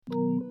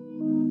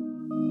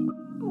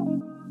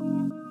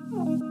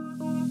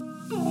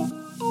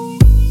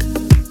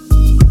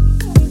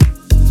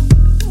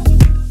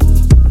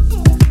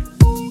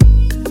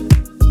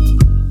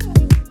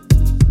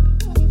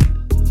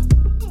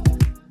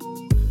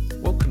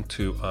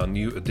to our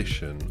new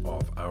edition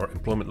of our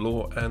Employment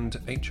Law and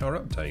HR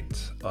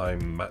Update.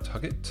 I'm Matt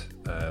Huggett,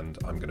 and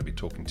I'm going to be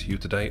talking to you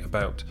today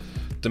about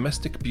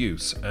domestic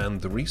abuse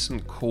and the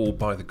recent call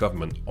by the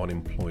government on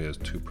employers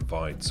to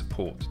provide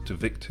support to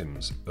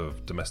victims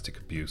of domestic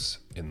abuse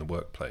in the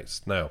workplace.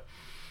 Now,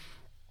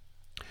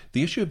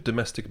 the issue of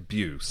domestic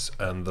abuse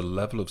and the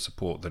level of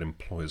support that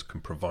employers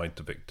can provide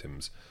to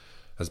victims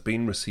has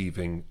been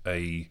receiving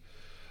a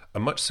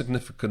much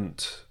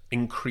significant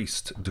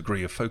increased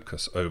degree of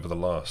focus over the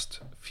last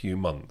few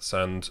months,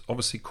 and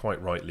obviously quite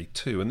rightly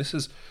too. And this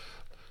has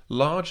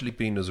largely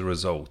been as a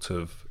result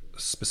of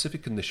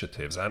specific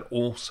initiatives and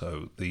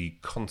also the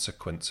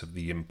consequence of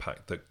the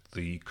impact that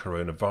the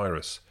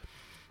coronavirus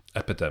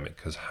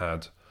epidemic has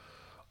had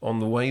on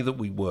the way that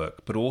we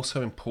work, but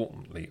also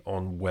importantly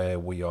on where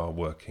we are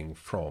working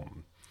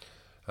from.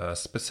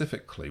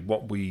 Specifically,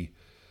 what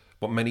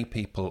many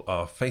people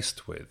are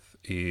faced with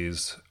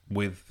is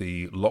with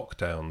the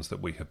lockdowns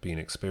that we have been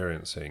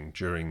experiencing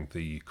during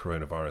the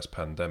coronavirus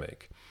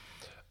pandemic,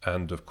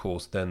 and of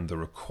course then the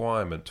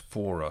requirement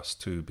for us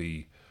to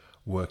be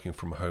working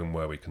from home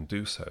where we can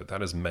do so.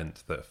 That has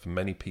meant that for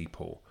many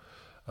people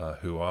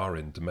who are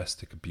in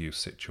domestic abuse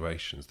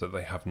situations, that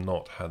they have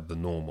not had the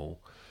normal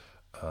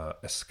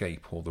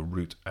escape or the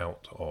route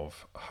out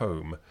of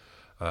home,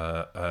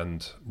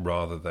 and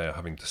rather they are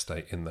having to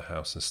stay in the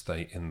house and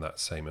stay in that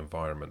same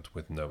environment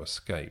with no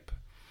escape.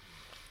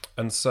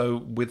 And so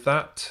with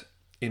that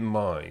in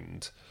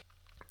mind,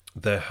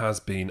 there has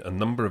been a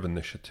number of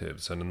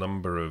initiatives and a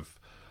number of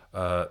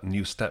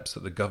new steps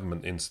that the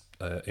government in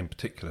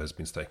particular has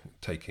been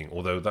taking,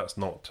 although that's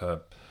not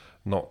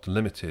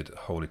limited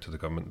wholly to the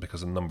government,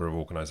 because a number of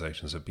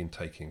organisations have been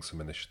taking some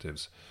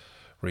initiatives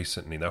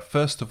recently. Now,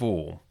 first of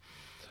all,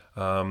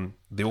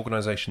 the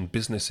organisation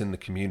Business in the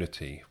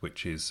Community,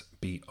 which is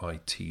bitc.org.uk,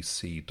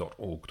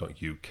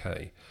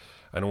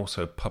 and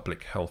also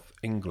Public Health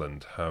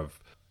England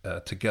have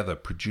together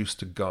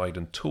produced a guide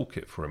and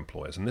toolkit for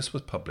employers, and this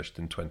was published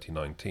in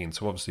 2019,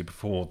 so obviously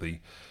before the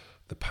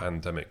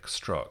pandemic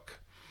struck.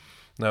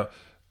 Now,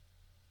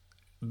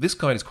 this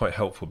guide is quite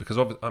helpful because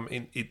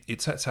it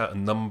sets out a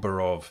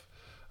number of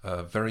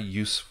very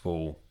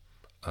useful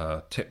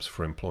tips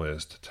for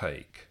employers to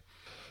take.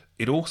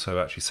 It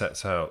also actually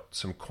sets out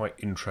some quite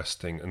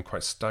interesting and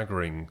quite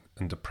staggering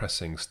and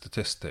depressing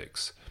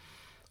statistics,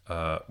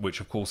 which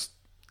of course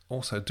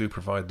also do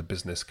provide the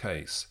business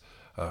case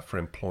for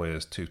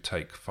employers to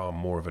take far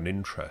more of an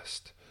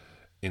interest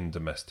in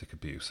domestic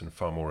abuse and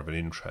far more of an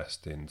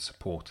interest in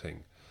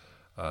supporting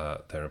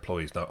their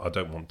employees. Now, I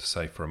don't want to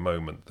say for a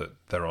moment that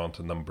there aren't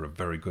a number of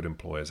very good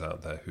employers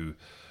out there who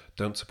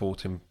don't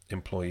support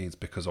employees,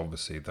 because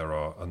obviously there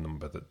are a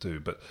number that do.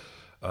 But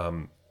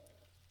of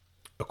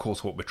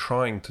course, what we're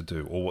trying to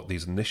do, or what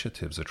these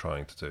initiatives are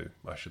trying to do,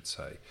 I should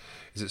say,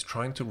 is it's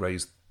trying to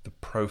raise the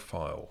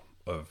profile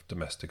of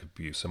domestic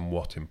abuse and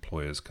what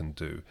employers can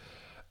do.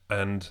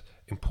 And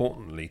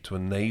importantly, to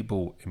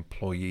enable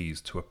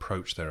employees to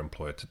approach their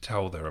employer, to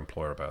tell their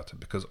employer about it,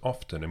 because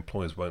often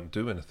employers won't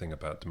do anything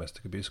about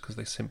domestic abuse because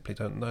they simply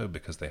don't know,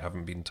 because they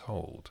haven't been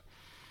told.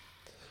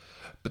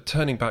 But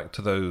turning back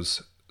to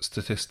those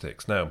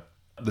statistics, now,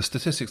 the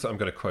statistics that I'm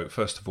going to quote,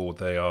 first of all,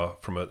 they are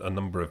from a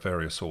number of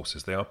various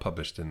sources. They are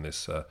published in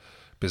this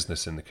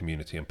Business in the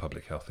Community and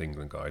Public Health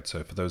England guide.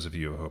 So for those of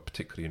you who are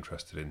particularly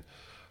interested in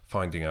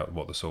finding out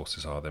what the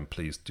sources are, then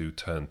please do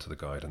turn to the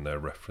guide, and they're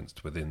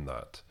referenced within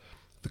that.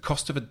 The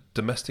cost of a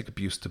domestic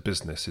abuse to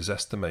business is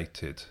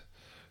estimated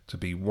to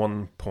be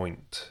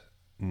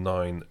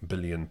 £1.9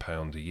 billion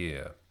a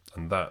year,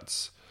 and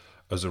that's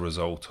as a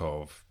result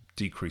of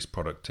decreased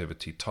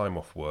productivity, time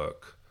off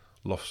work,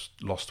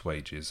 lost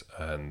wages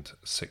and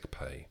sick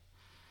pay.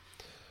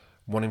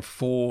 1 in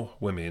 4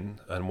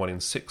 women and 1 in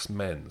 6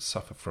 men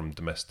suffer from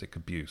domestic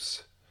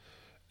abuse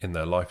in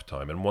their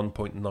lifetime, and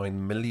 1.9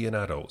 million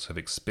adults have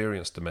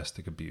experienced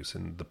domestic abuse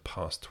in the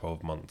past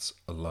 12 months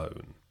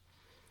alone.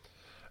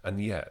 And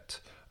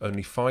yet,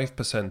 only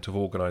 5% of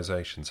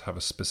organisations have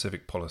a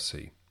specific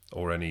policy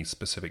or any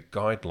specific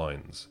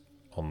guidelines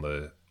on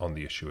the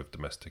issue of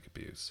domestic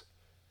abuse.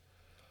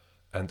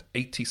 And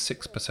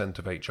 86%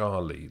 of HR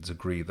leads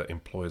agree that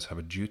employers have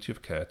a duty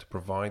of care to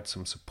provide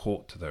some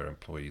support to their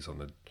employees on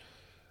the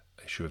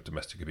issue of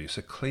domestic abuse.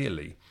 So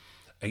clearly,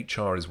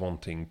 HR is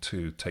wanting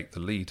to take the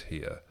lead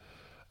here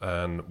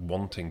and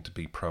wanting to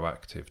be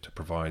proactive to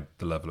provide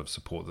the level of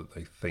support that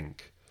they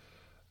think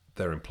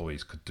their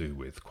employees could do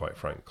with, quite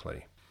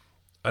frankly.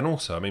 And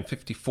also,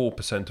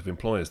 54% of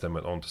employers then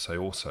went on to say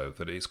also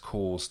that it's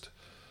caused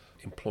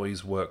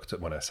employees worked at,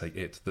 when I say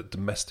it, that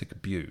domestic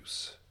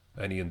abuse,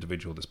 any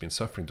individual that's been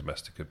suffering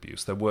domestic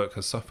abuse, their work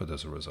has suffered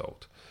as a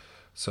result.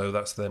 So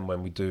that's then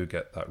when we do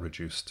get that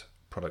reduced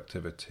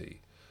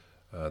productivity,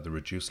 the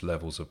reduced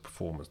levels of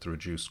performance, the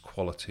reduced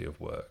quality of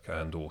work,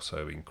 and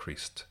also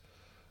increased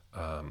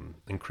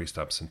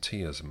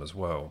absenteeism as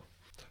well.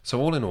 So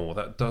all in all,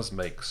 that does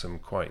make some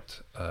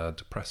quite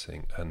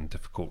depressing and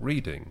difficult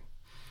reading.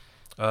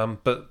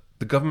 But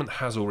the government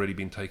has already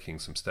been taking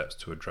some steps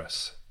to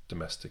address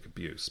domestic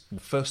abuse.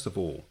 First of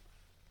all,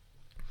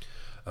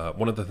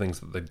 One of the things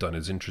that they've done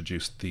is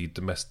introduced the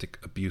Domestic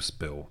Abuse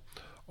Bill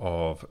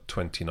of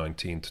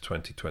 2019 to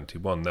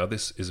 2021. Now,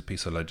 this is a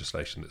piece of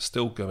legislation that's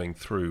still going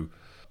through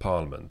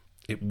Parliament.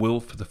 It will,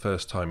 for the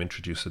first time,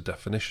 introduce a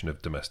definition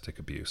of domestic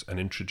abuse and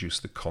introduce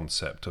the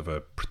concept of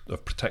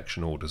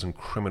protection orders and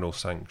criminal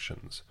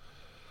sanctions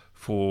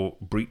for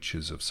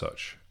breaches of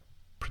such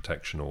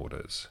protection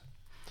orders.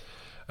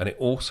 And it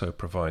also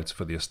provides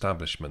for the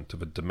establishment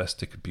of a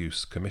domestic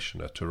abuse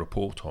commissioner to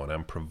report on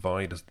and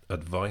provide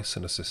advice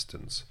and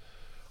assistance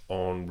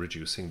on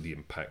reducing the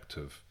impact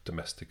of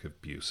domestic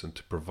abuse and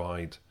to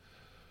provide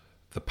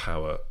the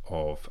power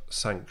of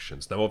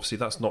sanctions. Now, obviously,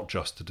 that's not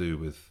just to do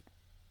with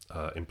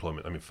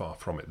employment. I mean, far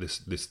from it.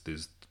 This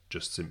is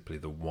just simply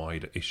the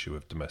wider issue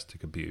of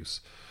domestic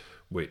abuse,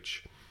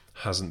 which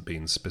hasn't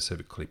been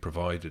specifically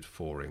provided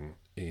for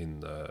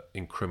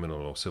in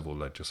criminal or civil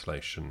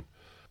legislation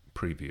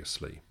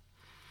previously.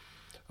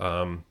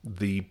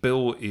 The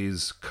bill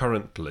is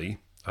currently,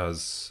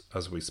 as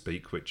we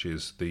speak, which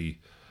is the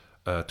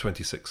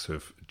 26th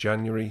of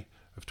January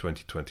of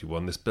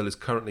 2021. This bill is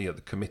currently at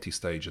the committee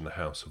stage in the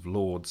House of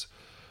Lords,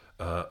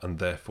 and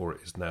therefore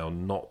it is now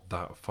not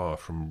that far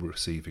from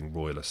receiving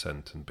royal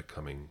assent and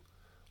becoming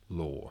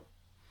law.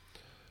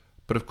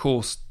 But of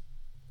course,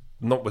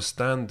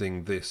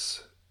 notwithstanding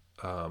this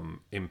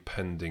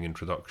impending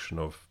introduction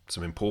of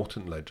some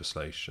important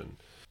legislation,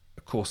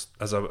 of course,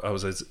 as I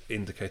was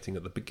indicating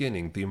at the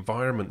beginning, the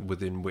environment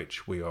within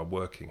which we are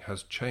working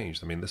has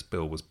changed. I mean, this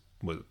bill was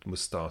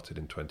started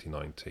in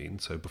 2019,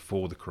 so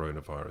before the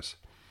coronavirus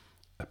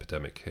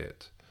epidemic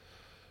hit.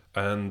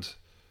 And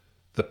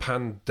the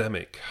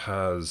pandemic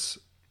has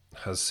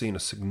seen a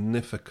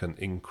significant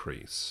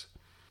increase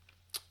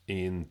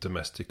in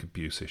domestic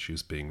abuse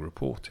issues being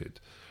reported.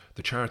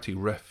 The charity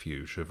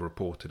Refuge have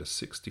reported a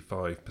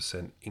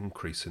 65%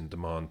 increase in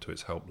demand to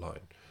its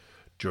helpline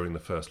during the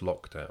first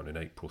lockdown in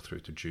April through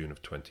to June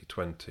of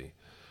 2020,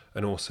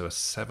 and also a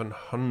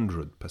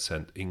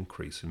 700%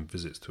 increase in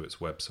visits to its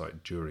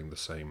website during the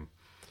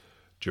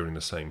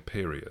same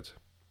period.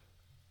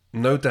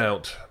 No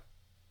doubt,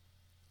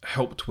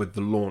 helped with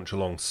the launch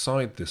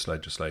alongside this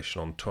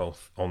legislation on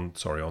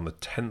the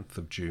 10th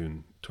of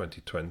June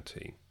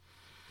 2020,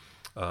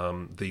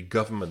 the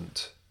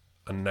government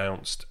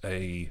announced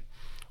a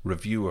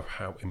review of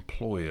how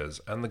employers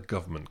and the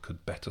government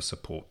could better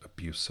support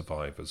abuse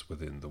survivors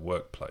within the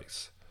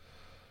workplace.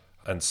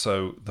 And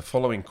so the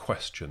following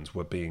questions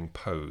were being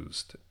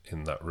posed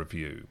in that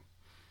review,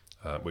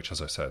 which, as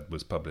I said,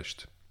 was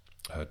published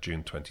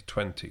June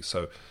 2020.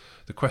 So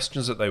the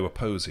questions that they were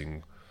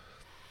posing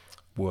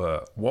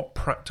were: what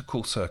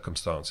practical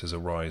circumstances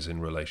arise in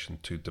relation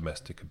to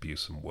domestic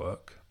abuse and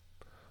work?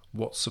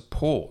 What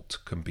support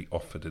can be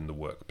offered in the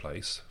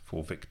workplace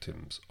for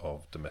victims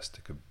of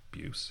domestic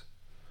abuse?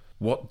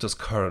 What does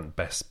current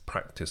best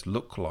practice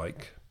look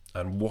like,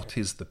 and what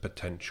is the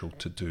potential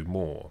to do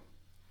more?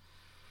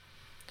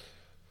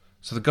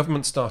 So the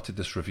government started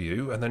this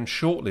review, and then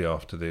shortly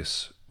after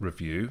this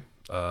review,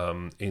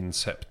 in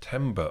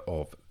September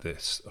of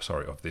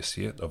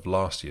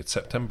last year,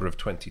 September of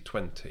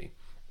 2020,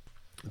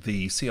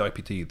 the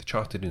CIPD, the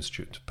Chartered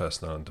Institute of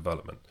Personnel and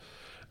Development,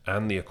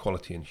 and the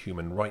Equality and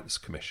Human Rights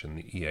Commission,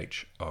 the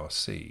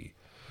EHRC,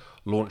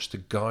 launched a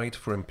guide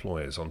for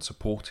employers on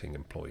supporting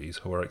employees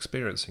who are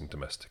experiencing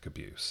domestic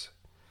abuse.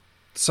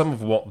 Some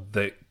of what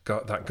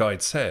that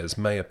guide says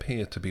may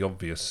appear to be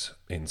obvious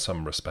in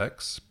some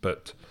respects,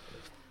 but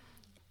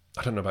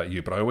I don't know about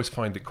you, but I always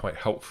find it quite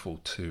helpful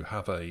to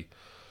have a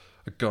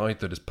guide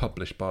that is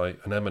published by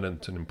an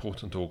eminent and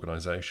important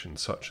organisation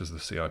such as the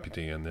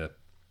CIPD and the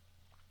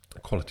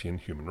Equality and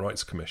Human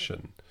Rights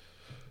Commission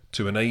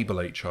to enable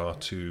HR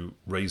to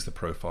raise the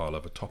profile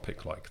of a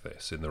topic like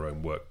this in their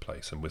own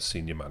workplace and with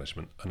senior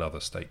management and other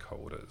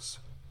stakeholders.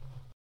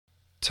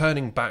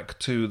 Turning back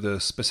to the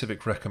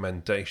specific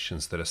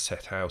recommendations that are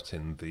set out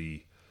in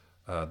the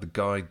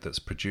guide that's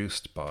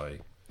produced by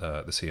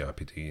the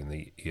CIPD and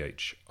the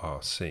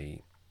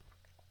EHRC,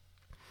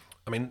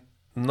 I mean,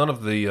 none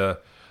of the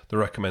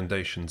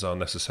recommendations are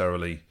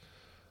necessarily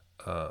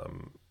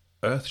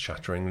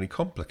earth-shatteringly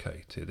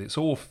complicated. It's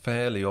all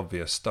fairly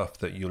obvious stuff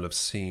that you'll have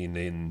seen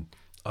in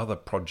other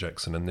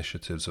projects and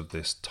initiatives of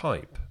this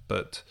type.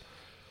 But,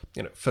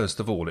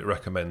 first of all, it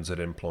recommends that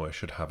employers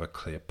should have a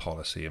clear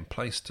policy in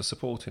place to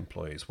support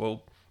employees.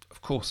 Well,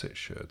 of course it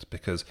should,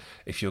 because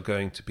if you're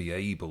going to be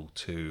able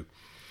to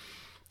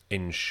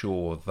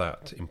ensure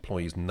that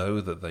employees know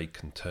that they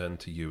can turn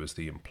to you as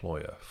the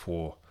employer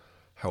for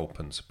help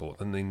and support,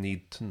 then they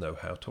need to know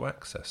how to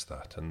access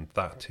that. And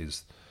that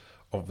is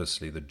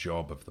obviously the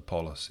job of the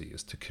policy,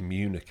 is to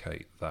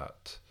communicate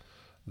that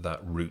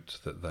route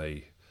that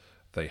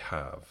they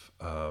have,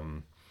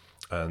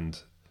 and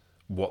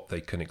what they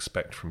can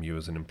expect from you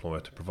as an employer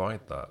to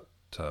provide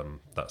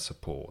that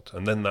support.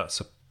 And then that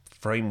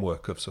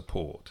framework of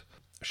support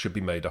should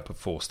be made up of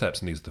 4 steps,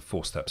 and these are the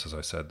 4 steps, as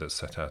I said, that's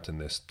set out in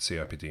this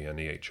CIPD and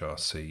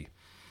EHRC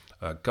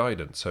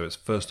guidance. So it's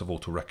first of all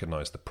to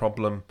recognise the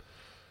problem.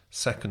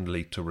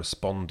 Secondly, to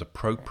respond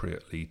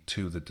appropriately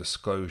to the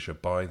disclosure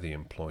by the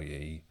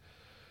employee.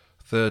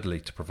 thirdly,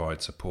 to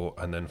provide support,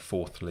 and then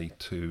fourthly,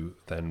 to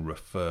then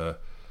refer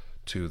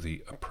to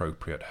the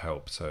appropriate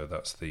help. So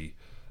that's the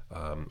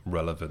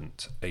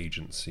relevant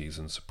agencies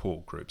and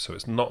support groups. So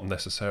it's not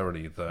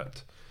necessarily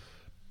that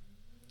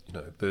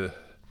the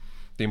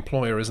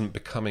employer isn't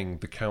becoming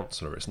the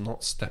counsellor. It's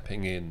not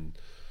stepping in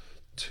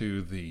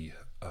to the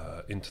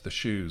into the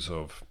shoes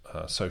of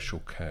social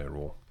care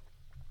or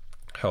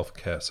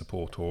healthcare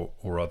support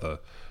or other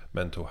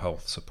mental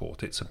health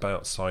support. It's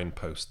about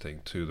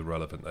signposting to the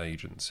relevant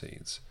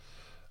agencies.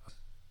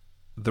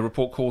 The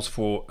report calls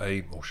for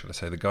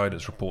the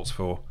guidance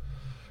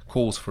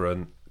calls for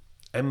an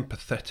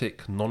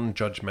empathetic,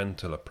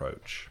 non-judgmental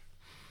approach,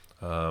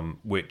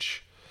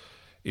 which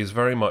is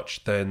very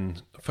much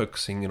then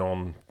focusing in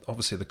on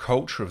obviously the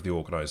culture of the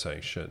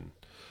organisation,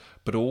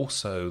 but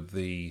also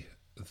the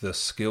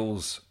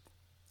skills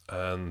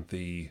and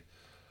the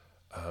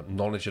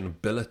knowledge and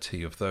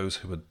ability of those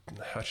who are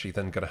actually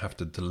then going to have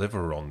to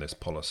deliver on this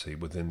policy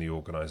within the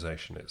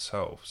organisation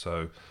itself.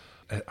 So,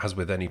 as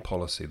with any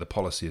policy, the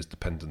policy is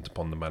dependent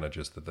upon the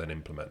managers that then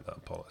implement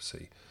that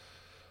policy.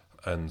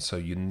 And so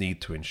you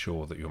need to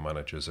ensure that your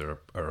managers are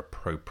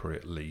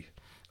appropriately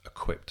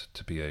equipped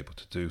to be able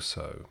to do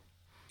so.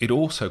 It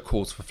also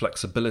calls for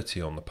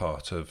flexibility on the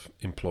part of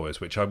employers,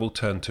 which I will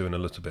turn to in a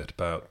little bit,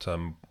 about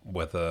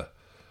whether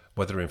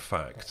in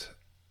fact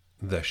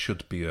there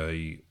should be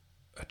a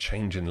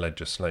change in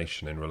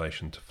legislation in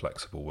relation to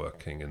flexible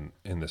working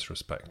in this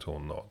respect or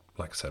not.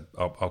 Like I said,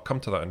 I'll come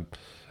to that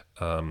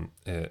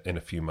in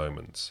a few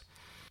moments.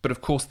 But of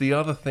course, the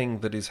other thing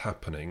that is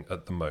happening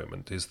at the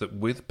moment is that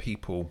with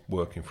people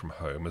working from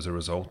home as a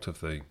result of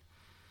the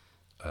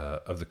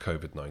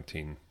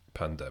COVID-19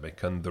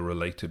 pandemic and the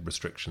related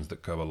restrictions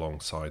that go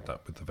alongside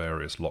that with the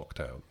various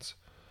lockdowns,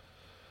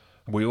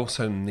 we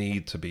also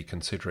need to be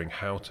considering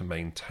how to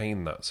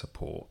maintain that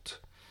support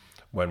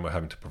when we're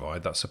having to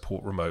provide that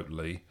support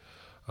remotely,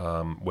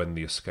 when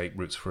the escape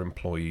routes for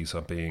employees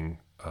are being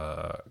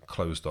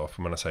closed off.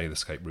 And when I say the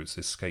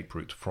escape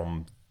routes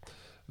from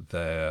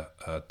their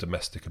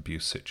domestic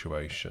abuse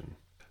situation.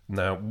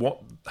 Now,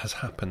 what has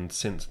happened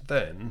since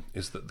then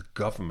is that the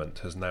government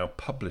has now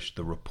published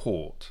the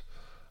report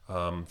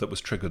that was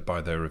triggered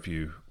by their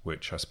review,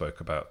 which I spoke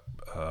about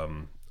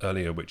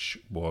earlier, which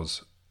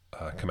was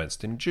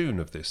commenced in June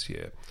of this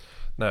year.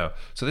 Now,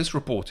 so this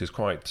report is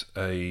quite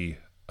a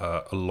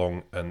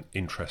long and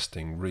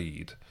interesting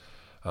read,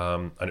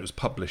 and it was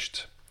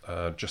published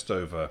just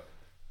over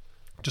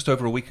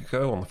a week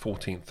ago on the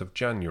 14th of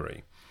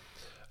January.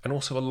 And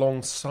also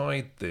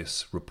alongside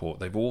this report,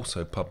 they've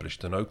also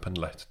published an open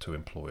letter to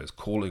employers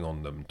calling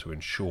on them to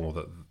ensure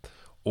that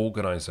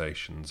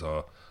organisations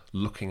are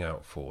looking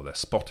out for, they're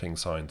spotting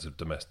signs of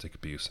domestic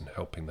abuse and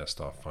helping their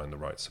staff find the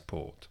right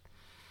support.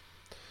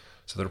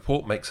 So the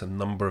report makes a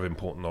number of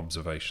important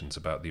observations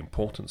about the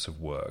importance of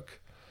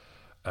work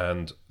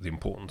and the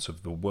importance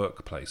of the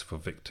workplace for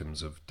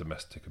victims of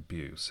domestic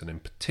abuse. And in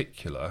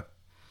particular,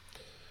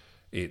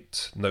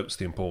 it notes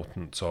the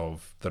importance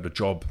of that a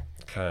job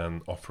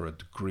can offer a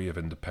degree of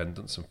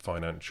independence and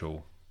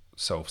financial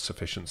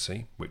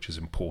self-sufficiency, which is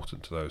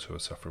important to those who are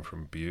suffering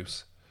from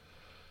abuse.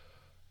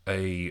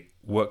 A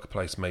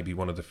workplace may be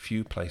one of the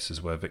few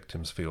places where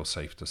victims feel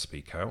safe to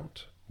speak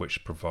out,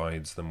 which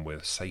provides them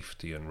with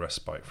safety and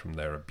respite from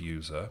their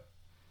abuser.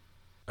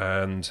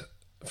 And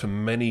for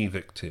many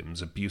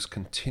victims, abuse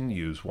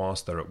continues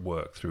whilst they're at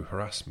work through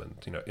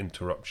harassment,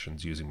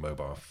 interruptions using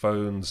mobile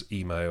phones,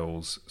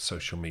 emails,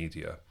 social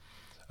media,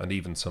 and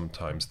even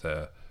sometimes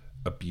their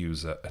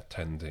abuser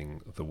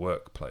attending the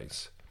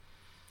workplace.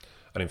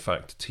 And in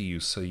fact,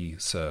 TUC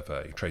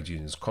survey, Trade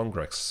Unions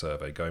Congress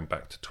survey, going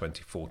back to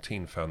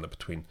 2014, found that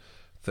between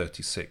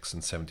 36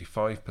 and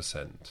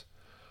 75%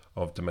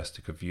 of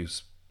domestic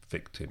abuse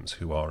victims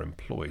who are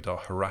employed are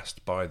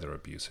harassed by their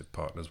abusive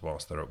partners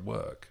whilst they're at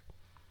work.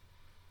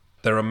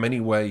 There are many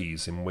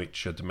ways in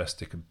which a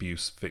domestic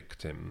abuse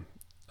victim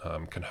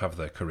can have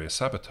their career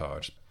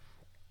sabotaged.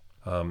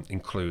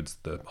 Includes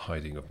the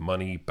hiding of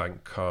money,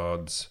 bank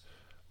cards,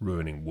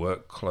 ruining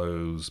work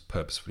clothes,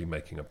 purposefully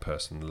making a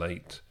person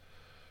late,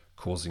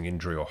 causing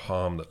injury or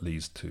harm that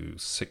leads to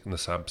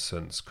sickness,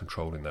 absence,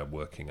 controlling their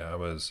working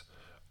hours,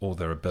 or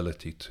their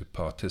ability to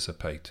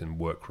participate in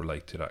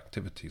work-related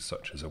activities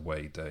such as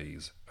away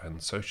days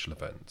and social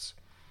events.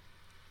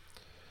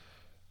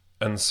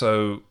 And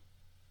so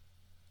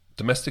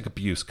domestic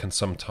abuse can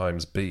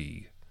sometimes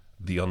be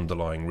the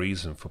underlying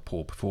reason for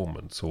poor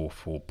performance or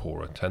for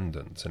poor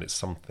attendance, and it's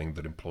something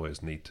that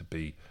employers need to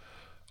be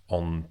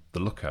on the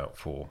lookout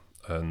for.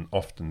 And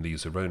often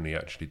these are only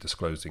actually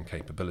disclosed in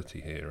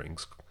capability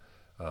hearings,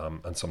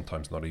 and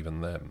sometimes not even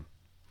them.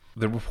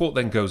 The report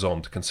then goes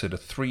on to consider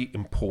 3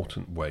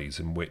 important ways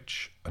in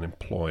which an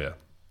employer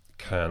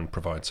can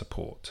provide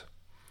support.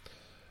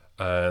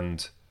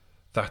 And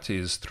that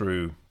is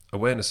through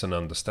awareness and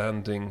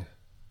understanding,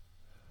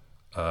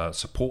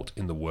 support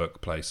in the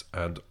workplace,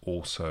 and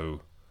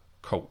also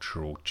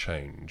cultural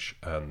change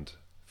and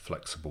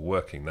flexible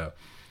working. Now,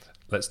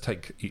 let's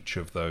take each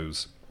of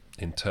those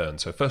in turn.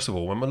 So first of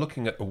all, when we're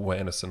looking at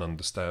awareness and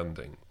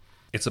understanding,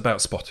 It's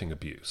about spotting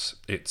abuse.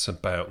 It's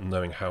about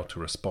knowing how to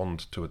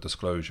respond to a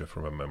disclosure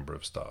from a member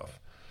of staff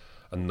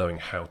and knowing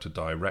how to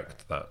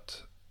direct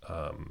that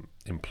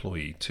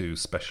employee to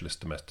specialist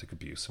domestic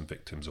abuse and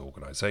victims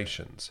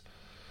organisations.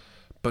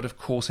 But of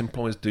course,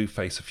 employers do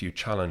face a few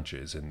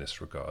challenges in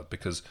this regard,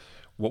 because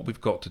what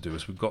we've got to do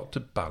is we've got to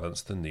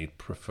balance the need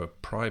for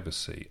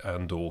privacy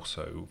and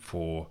also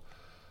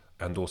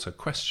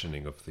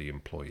questioning of the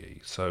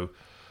employee. So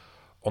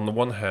on the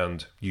one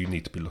hand, you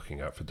need to be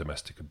looking out for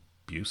domestic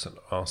abuse and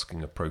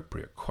asking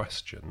appropriate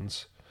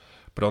questions.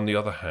 But on the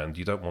other hand,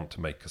 you don't want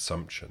to make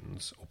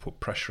assumptions or put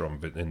pressure on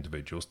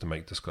individuals to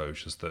make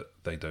disclosures that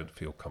they don't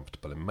feel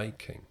comfortable in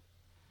making.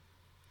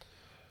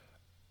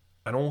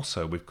 And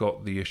also, we've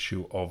got the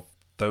issue of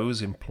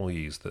those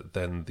employees that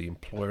then the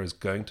employer is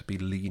going to be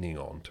leaning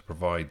on to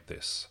provide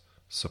this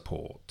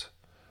support.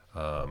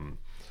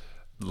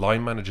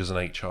 Line managers and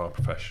HR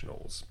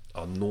professionals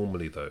are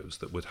normally those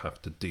that would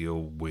have to deal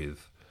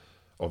with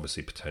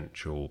obviously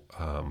potential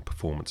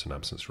performance and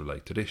absence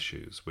related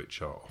issues,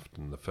 which are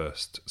often the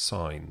first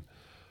sign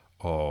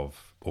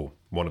of, or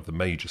one of the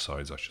major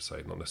signs, I should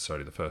say, not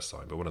necessarily the first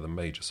sign, but one of the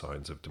major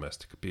signs of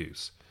domestic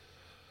abuse.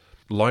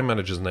 Line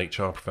managers and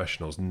HR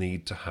professionals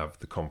need to have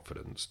the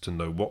confidence to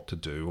know what to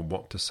do and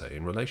what to say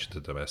in relation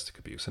to domestic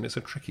abuse. And it's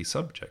a tricky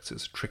subject,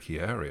 it's a tricky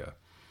area.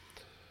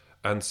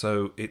 And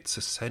so it's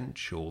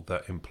essential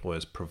that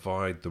employers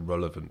provide the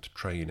relevant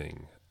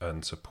training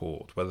and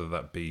support, whether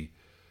that be,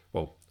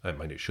 well, I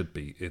mean, it should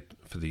be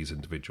for these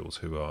individuals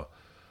who are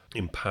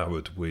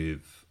empowered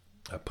with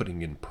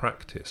putting in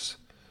practice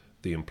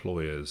the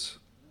employer's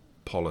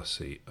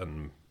policy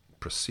and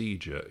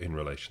procedure in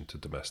relation to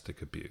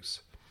domestic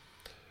abuse.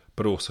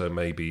 But also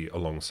maybe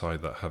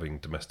alongside that having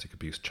domestic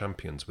abuse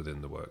champions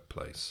within the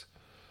workplace.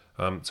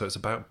 So it's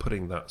about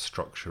putting that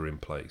structure in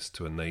place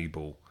to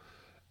enable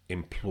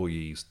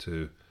employees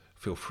to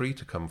feel free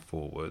to come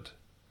forward,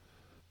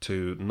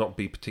 to not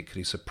be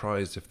particularly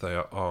surprised if they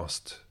are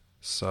asked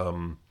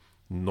some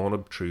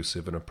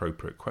non-obtrusive and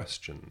appropriate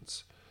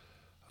questions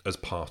as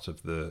part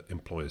of the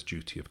employer's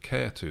duty of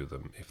care to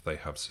them if they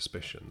have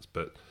suspicions.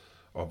 But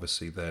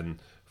obviously then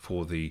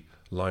for the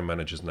line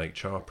managers and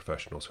HR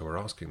professionals who are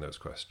asking those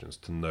questions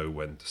to know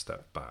when to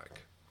step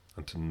back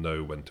and to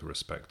know when to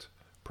respect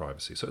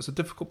privacy. So it's a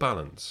difficult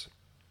balance.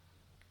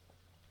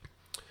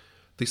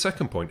 The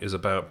second point is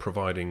about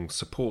providing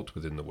support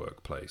within the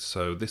workplace.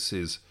 So this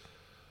is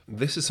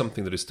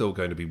something that is still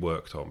going to be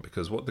worked on,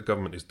 because what the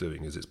government is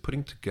doing is it's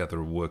putting together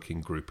a working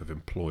group of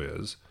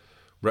employers,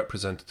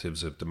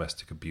 representatives of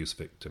domestic abuse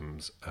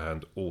victims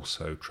and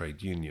also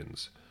trade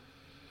unions,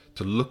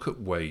 to look at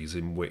ways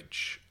in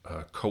which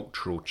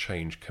cultural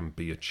change can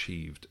be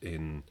achieved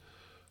in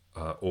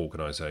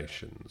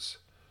organisations,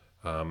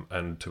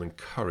 and to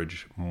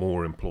encourage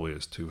more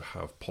employers to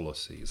have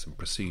policies and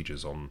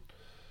procedures on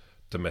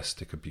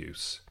domestic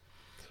abuse.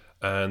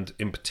 And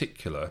in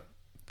particular,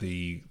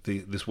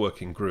 this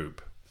working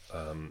group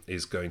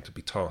is going to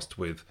be tasked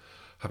with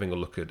having a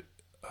look at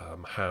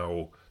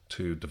how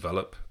to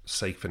develop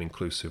safe and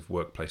inclusive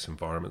workplace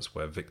environments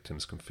where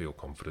victims can feel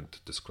confident to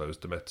disclose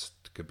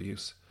domestic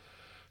abuse,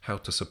 how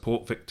to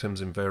support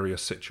victims in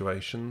various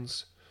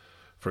situations,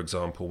 for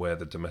example, where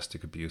the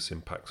domestic abuse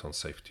impacts on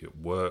safety at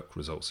work,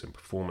 results in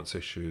performance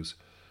issues,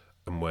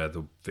 and where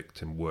the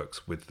victim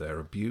works with their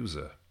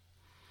abuser,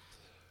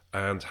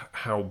 and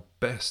how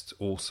best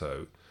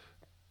also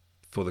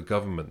for the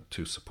government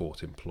to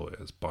support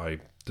employers by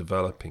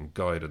developing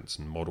guidance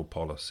and model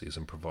policies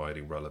and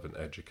providing relevant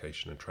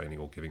education and training,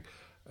 or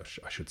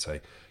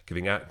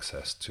giving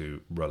access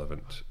to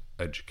relevant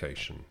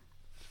education.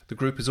 The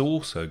group is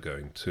also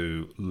going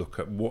to look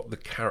at what the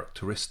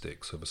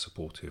characteristics of a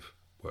supportive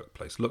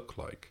workplace look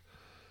like.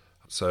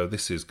 So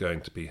this is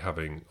going to be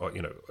having,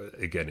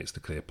 again, it's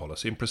the clear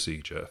policy and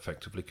procedure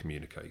effectively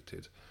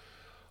communicated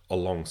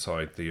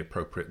alongside the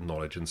appropriate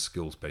knowledge and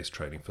skills-based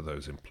training for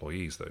those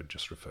employees that I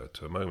just referred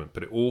to a moment.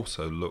 But it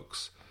also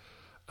looks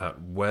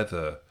at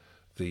whether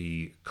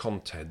the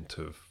content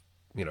of,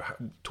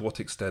 to what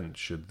extent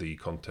should the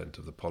content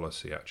of the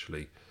policy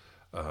actually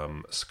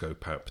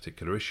scope out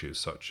particular issues,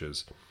 such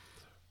as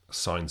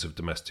signs of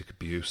domestic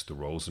abuse, the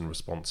roles and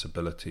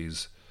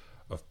responsibilities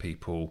of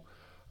people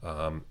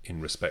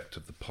in respect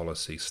of the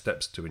policy,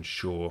 steps to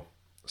ensure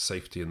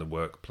safety in the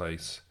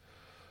workplace,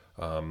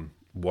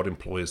 what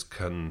employers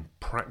can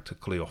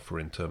practically offer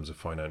in terms of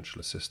financial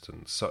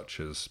assistance, such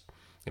as,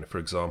 for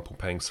example,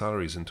 paying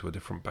salaries into a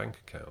different bank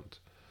account,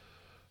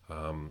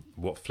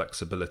 what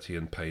flexibility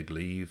and paid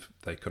leave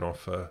they can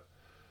offer,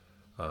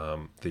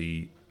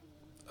 the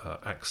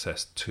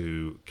access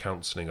to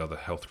counselling, other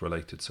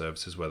health-related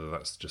services, whether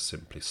that's just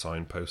simply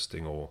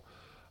signposting or,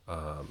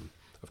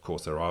 of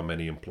course, there are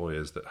many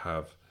employers that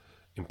have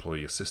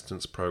employee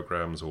assistance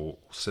programs or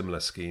similar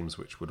schemes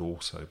which would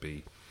also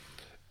be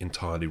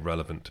entirely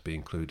relevant to be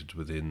included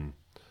within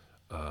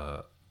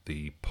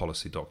the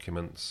policy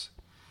documents.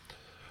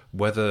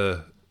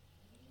 Whether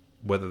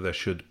there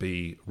should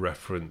be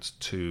reference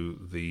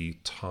to the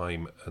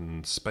time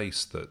and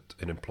space that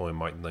an employer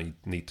might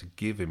need to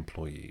give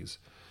employees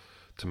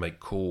to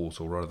make calls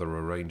or other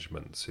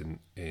arrangements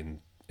in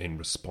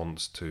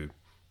response to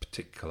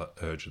particular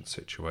urgent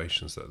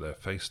situations that they're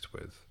faced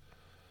with.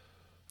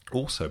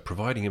 Also,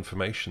 providing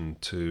information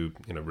to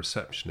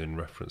reception in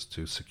reference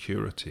to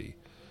security,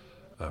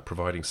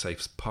 providing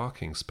safe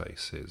parking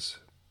spaces,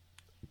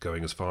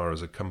 going as far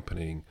as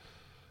accompanying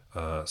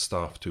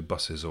staff to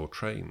buses or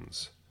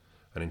trains,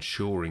 and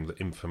ensuring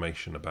that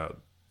information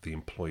about the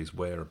employee's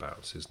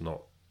whereabouts is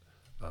not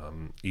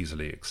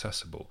easily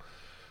accessible.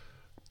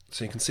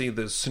 So you can see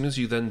that as soon as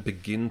you then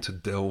begin to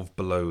delve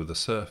below the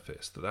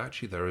surface, that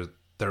actually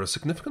there are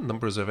significant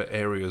numbers of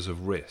areas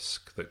of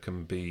risk that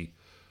can be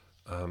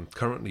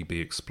currently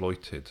be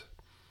exploited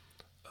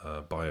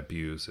by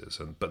abusers,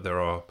 but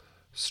there are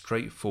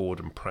straightforward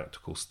and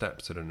practical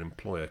steps that an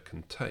employer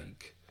can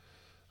take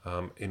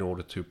in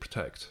order to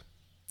protect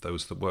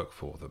those that work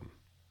for them.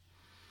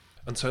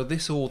 And so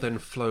this all then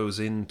flows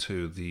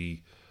into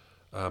the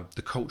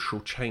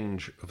cultural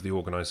change of the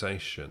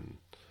organisation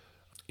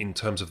in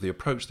terms of the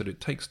approach that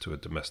it takes to a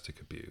domestic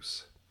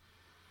abuse.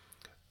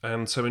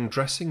 And so in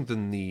addressing the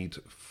need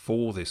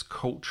for this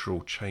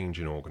cultural change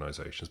in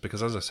organisations,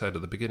 because as I said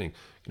at the beginning,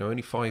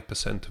 only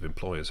 5% of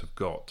employers have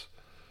got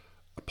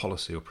a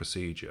policy or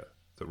procedure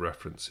that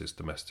references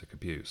domestic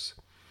abuse.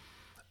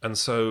 And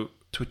so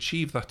to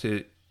achieve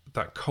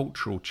that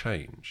cultural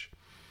change,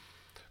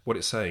 what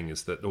it's saying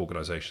is that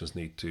organisations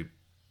need to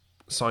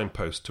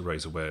signpost to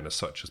raise awareness,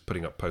 such as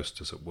putting up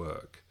posters at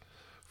work,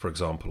 for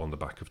example, on the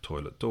back of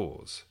toilet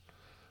doors,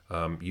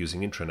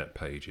 using intranet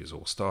pages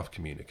or staff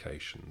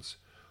communications,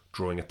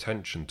 drawing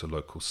attention to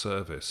local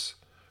service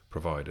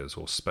providers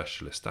or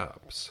specialist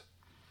apps,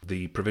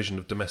 the provision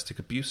of domestic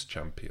abuse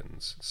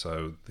champions,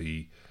 so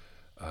the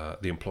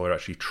employer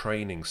actually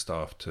training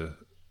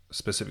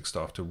specific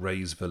staff to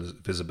raise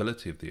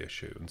visibility of the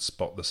issue and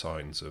spot the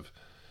signs of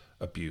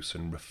abuse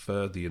and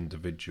refer the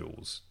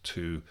individuals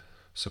to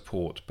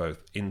support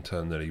both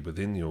internally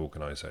within the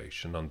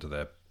organisation under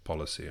their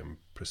policy and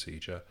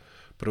procedure,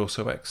 but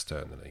also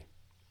externally.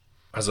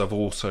 As I've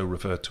also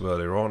referred to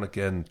earlier on,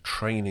 again,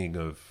 training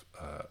of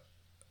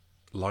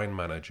line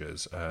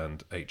managers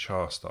and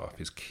HR staff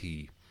is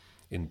key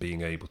in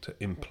being able to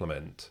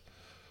implement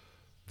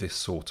this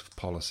sort of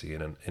policy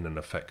in an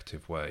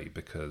effective way,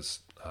 because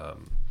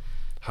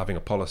having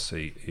a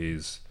policy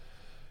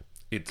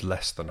it's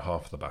less than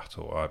half the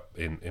battle.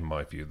 In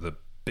my view, the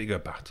bigger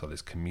battle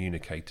is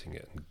communicating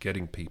it and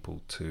getting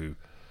people to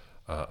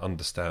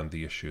understand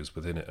the issues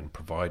within it and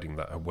providing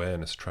that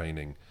awareness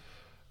training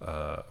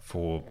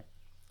for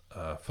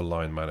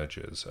line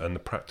managers, and the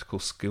practical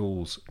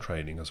skills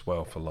training as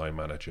well for line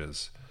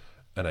managers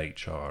and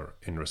HR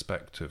in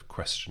respect of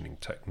questioning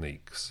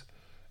techniques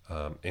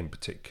in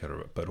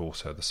particular, but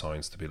also the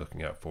signs to be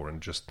looking out for,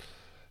 and just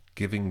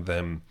giving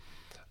them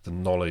the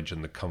knowledge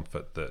and the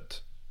comfort that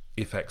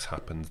if X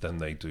happens, then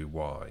they do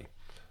Y,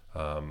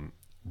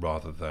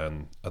 rather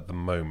than at the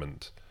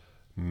moment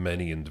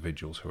many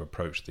individuals who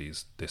approach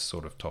this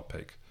sort of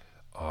topic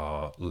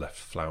are left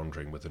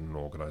floundering within an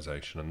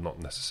organisation and not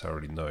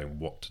necessarily knowing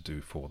what to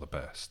do for the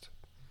best.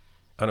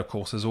 And of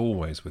course, as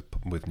always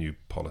with new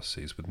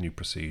policies, with new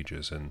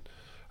procedures and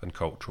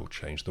cultural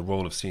change, the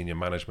role of senior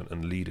management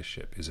and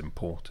leadership is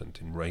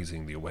important in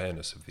raising the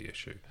awareness of the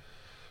issue.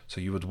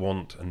 So you would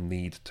want and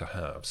need to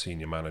have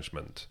senior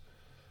management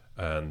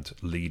and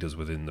leaders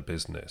within the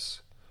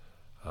business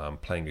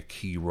playing a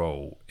key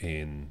role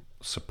in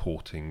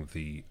supporting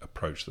the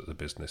approach that the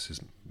business is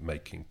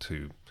making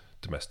to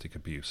domestic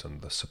abuse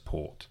and the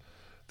support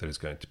that is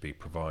going to be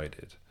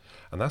provided.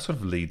 And that sort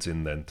of leads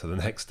in then to the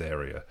next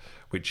area,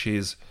 which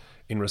is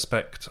in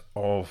respect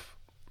of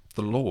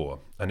the law.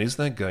 And is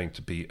there going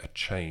to be a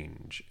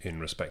change in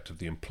respect of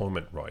the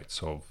employment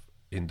rights of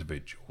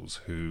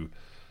individuals who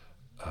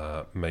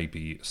may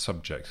be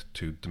subject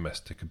to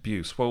domestic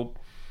abuse? Well,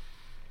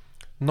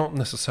 not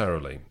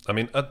necessarily. I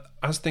mean,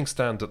 as things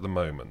stand at the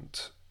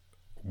moment,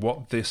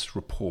 what this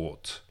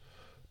report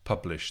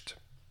published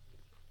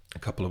a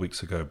couple of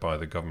weeks ago by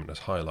the government has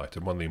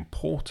highlighted, one of the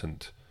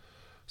important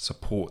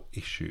support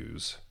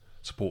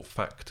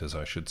factors,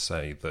 I should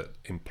say, that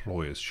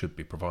employers should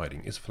be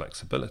providing is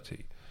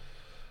flexibility.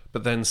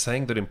 But then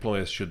saying that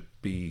employers should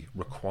be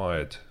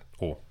required,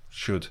 or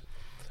should,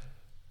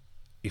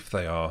 if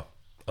they are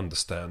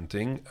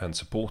understanding and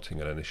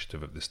supporting an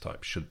initiative of this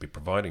type, should be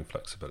providing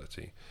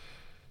flexibility.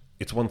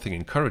 It's one thing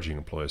encouraging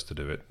employers to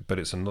do it, but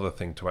it's another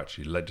thing to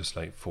actually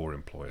legislate for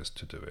employers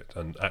to do it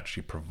and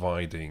actually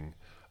providing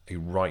a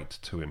right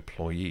to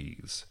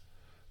employees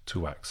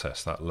to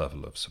access that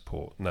level of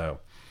support. Now,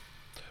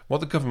 what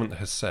the government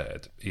has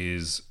said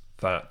is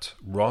that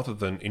rather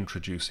than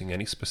introducing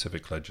any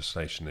specific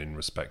legislation in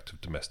respect of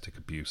domestic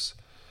abuse,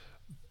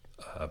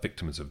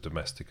 victims of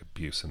domestic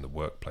abuse in the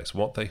workplace,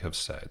 what they have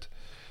said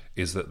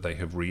is that they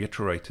have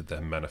reiterated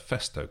their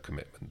manifesto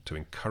commitment to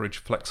encourage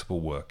flexible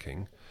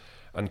working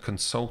and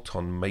consult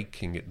on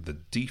making it the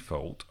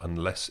default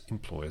unless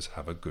employers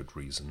have a good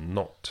reason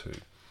not to.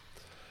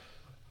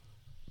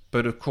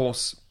 But of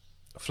course,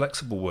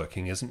 flexible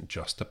working isn't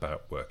just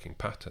about working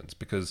patterns,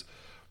 because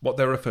what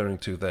they're referring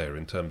to there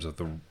in terms of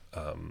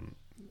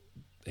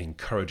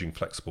encouraging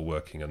flexible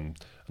working and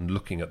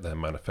looking at their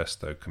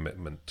manifesto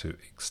commitment to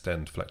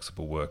extend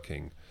flexible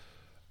working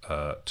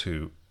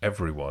to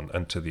everyone,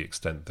 and to the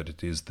extent that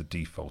it is the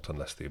default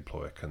unless the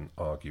employer can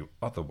argue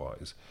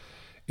otherwise,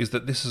 is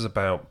that this is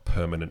about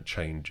permanent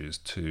changes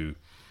to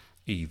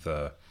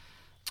either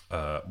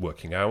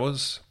working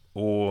hours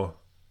or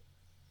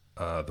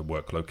the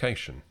work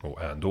location,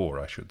 or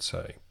I should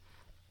say.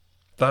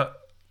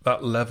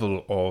 That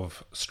level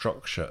of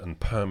structure and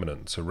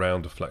permanence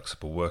around a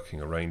flexible working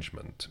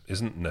arrangement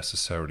isn't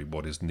necessarily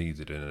what is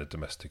needed in a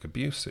domestic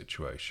abuse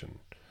situation.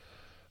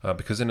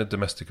 Because in a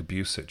domestic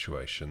abuse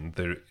situation,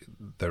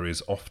 there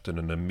is often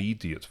an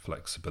immediate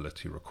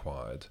flexibility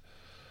required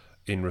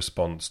in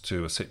response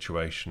to a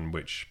situation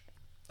which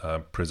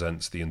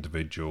presents the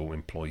individual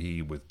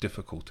employee with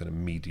difficult and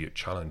immediate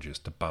challenges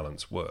to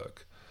balance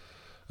work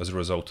as a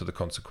result of the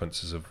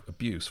consequences of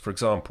abuse. For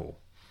example,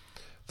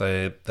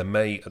 there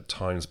may at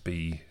times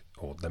be,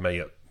 or there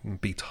may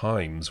be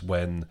times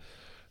when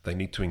they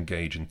need to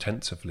engage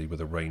intensively with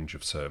a range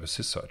of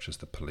services such as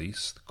the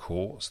police, the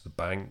courts, the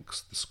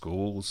banks, the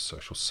schools,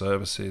 social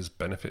services,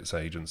 benefits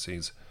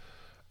agencies,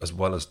 as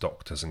well as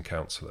doctors and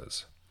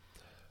counsellors,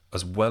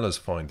 as well as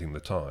finding the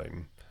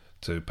time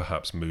to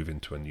perhaps move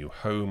into a new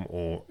home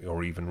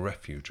or even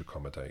refuge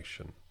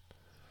accommodation.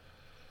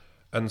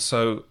 And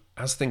so,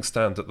 as things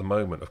stand at the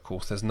moment, of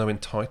course, there's no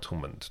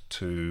entitlement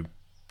to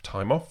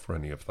time off for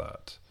any of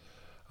that.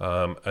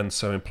 And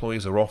so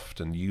employees are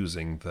often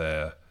using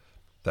their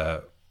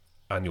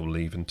annual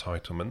leave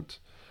entitlement,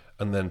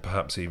 and then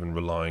perhaps even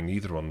relying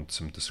either on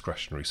some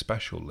discretionary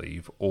special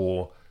leave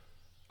or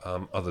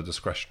other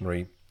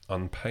discretionary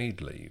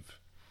unpaid leave.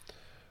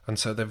 And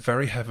so they're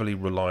very heavily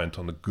reliant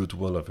on the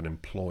goodwill of an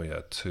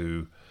employer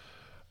to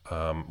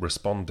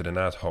respond in an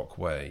ad hoc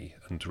way,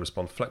 and to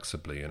respond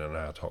flexibly in an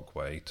ad hoc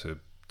way to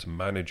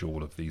manage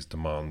all of these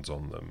demands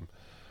on them,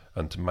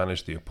 and to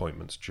manage the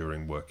appointments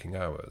during working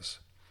hours,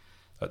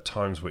 at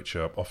times which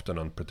are often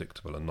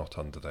unpredictable and not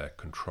under their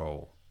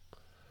control.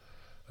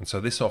 And so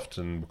this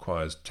often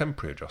requires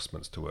temporary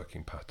adjustments to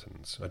working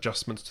patterns,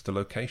 adjustments to the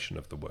location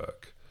of the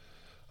work,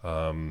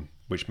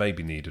 which may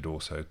be needed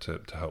also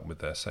to help with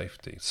their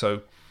safety.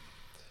 So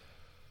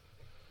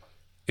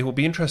it will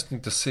be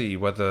interesting to see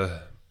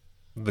whether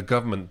the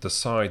government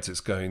decides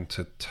it's going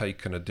to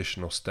take an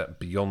additional step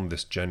beyond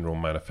this general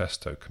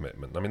manifesto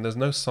commitment. I mean, there's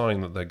no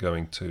sign that they're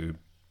going to,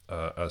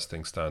 as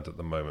things stand at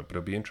the moment, but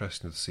it'll be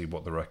interesting to see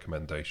what the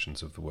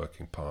recommendations of the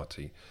Working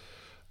Party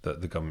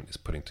that the government is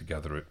putting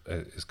together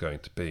is going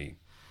to be.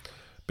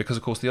 Because,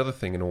 of course, the other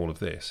thing in all of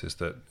this is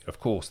that, of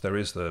course, there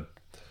is a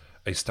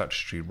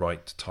statutory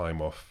right to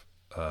time off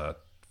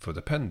for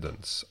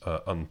dependents,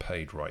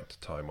 unpaid right to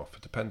time off for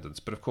dependents.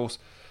 But, of course,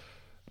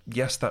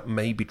 yes, that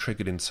may be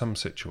triggered in some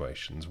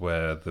situations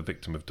where the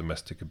victim of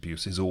domestic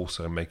abuse is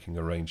also making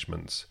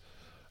arrangements,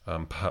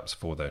 perhaps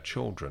for their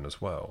children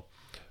as well.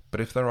 But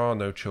if there are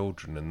no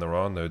children and there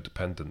are no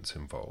dependents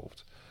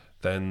involved,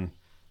 then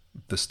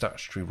the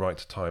statutory right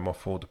to time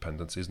off for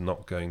dependents is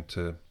not going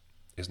to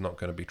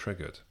be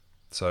triggered.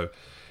 So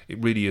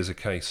it really is a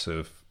case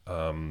of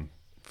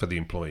for the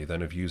employee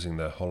then of using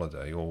their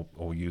holiday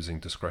or using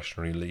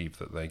discretionary leave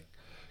that they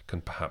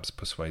can perhaps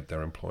persuade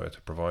their employer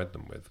to provide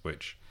them with,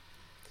 which,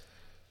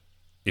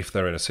 if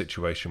they're in a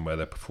situation where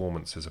their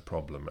performance is a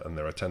problem and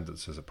their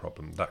attendance is a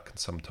problem, that can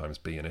sometimes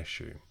be an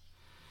issue.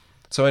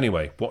 So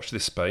anyway, watch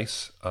this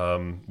space.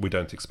 We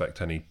don't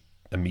expect any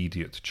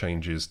immediate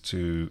changes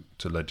to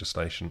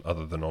legislation,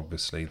 other than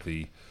obviously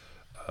the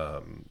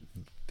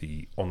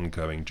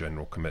ongoing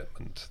general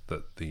commitment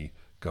that the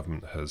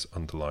government has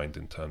underlined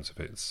in terms of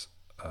its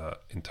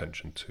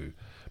intention to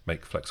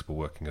make flexible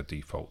working a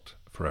default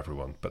for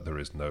everyone, but there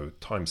is no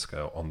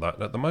timescale on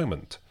that at the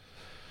moment.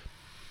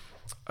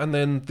 And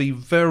then the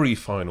very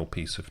final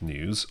piece of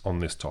news on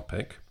this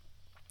topic,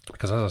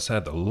 because as I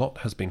said, a lot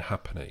has been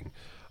happening,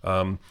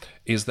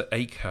 is that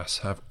ACAS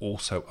have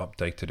also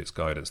updated its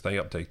guidance. They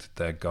updated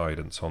their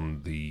guidance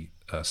on the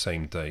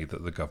same day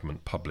that the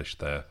government published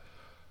their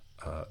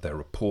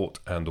report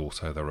and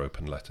also their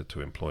open letter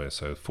to employers.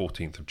 So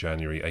 14th of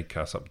January,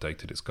 ACAS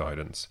updated its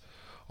guidance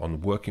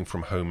on working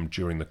from home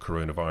during the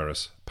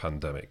coronavirus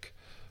pandemic.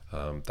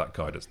 That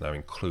guidance now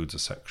includes a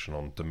section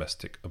on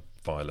domestic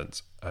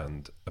violence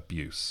and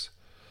abuse.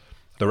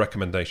 The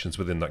recommendations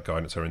within that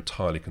guidance are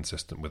entirely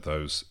consistent with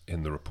those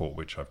in the report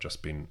which I've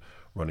just been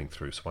running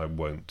through, so I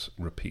won't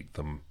repeat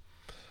them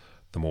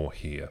all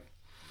here.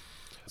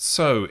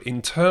 So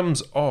in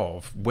terms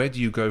of where do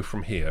you go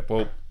from here?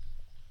 Well,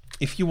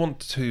 if you want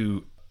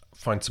to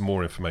find some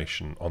more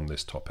information on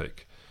this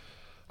topic,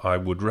 I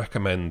would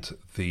recommend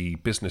the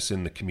Business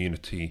in the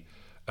Community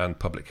and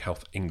Public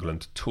Health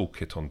England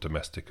Toolkit on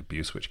Domestic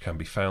Abuse, which can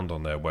be found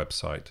on their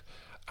website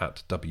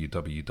at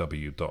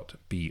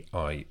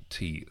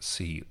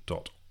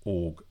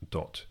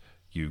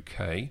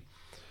www.bitc.org.uk.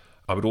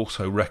 I would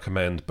also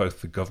recommend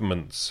both the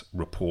government's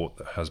report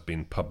that has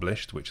been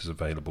published, which is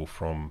available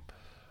from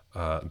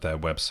their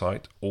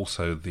website,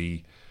 also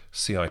the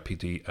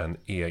CIPD and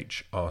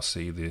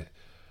EHRC, the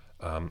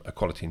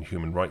Equality and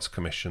Human Rights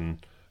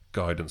Commission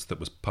guidance that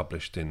was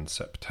published in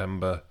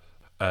September,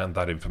 and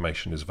that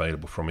information is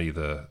available from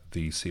either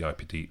the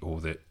CIPD or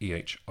the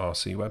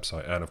EHRC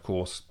website. And of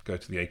course, go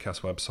to the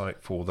ACAS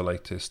website for the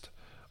latest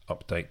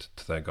update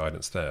to their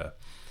guidance there.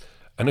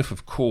 And if,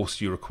 of course,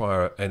 you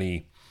require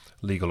any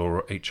legal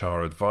or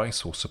HR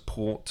advice or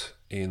support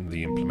in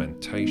the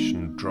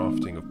implementation,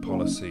 drafting of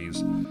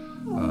policies,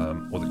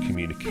 or the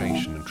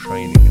communication and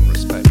training in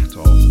respect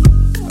of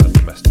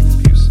domestic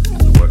abuse in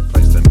the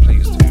workplace, then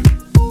please do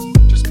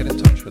just get in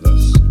touch with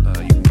us.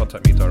 You can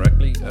contact me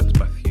directly at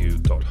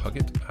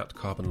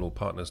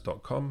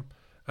matthew.huggett@carbonlawpartners.com,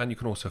 and you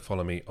can also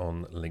follow me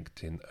on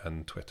LinkedIn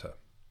and Twitter.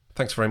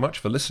 Thanks very much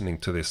for listening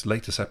to this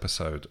latest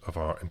episode of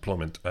our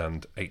Employment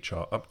and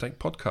HR Update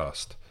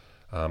podcast.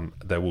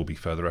 There will be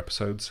further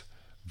episodes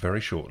very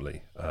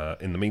shortly.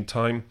 In the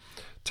meantime,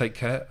 take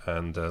care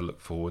and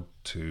look forward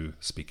to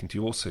speaking to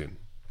you all soon.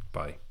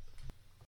 Bye.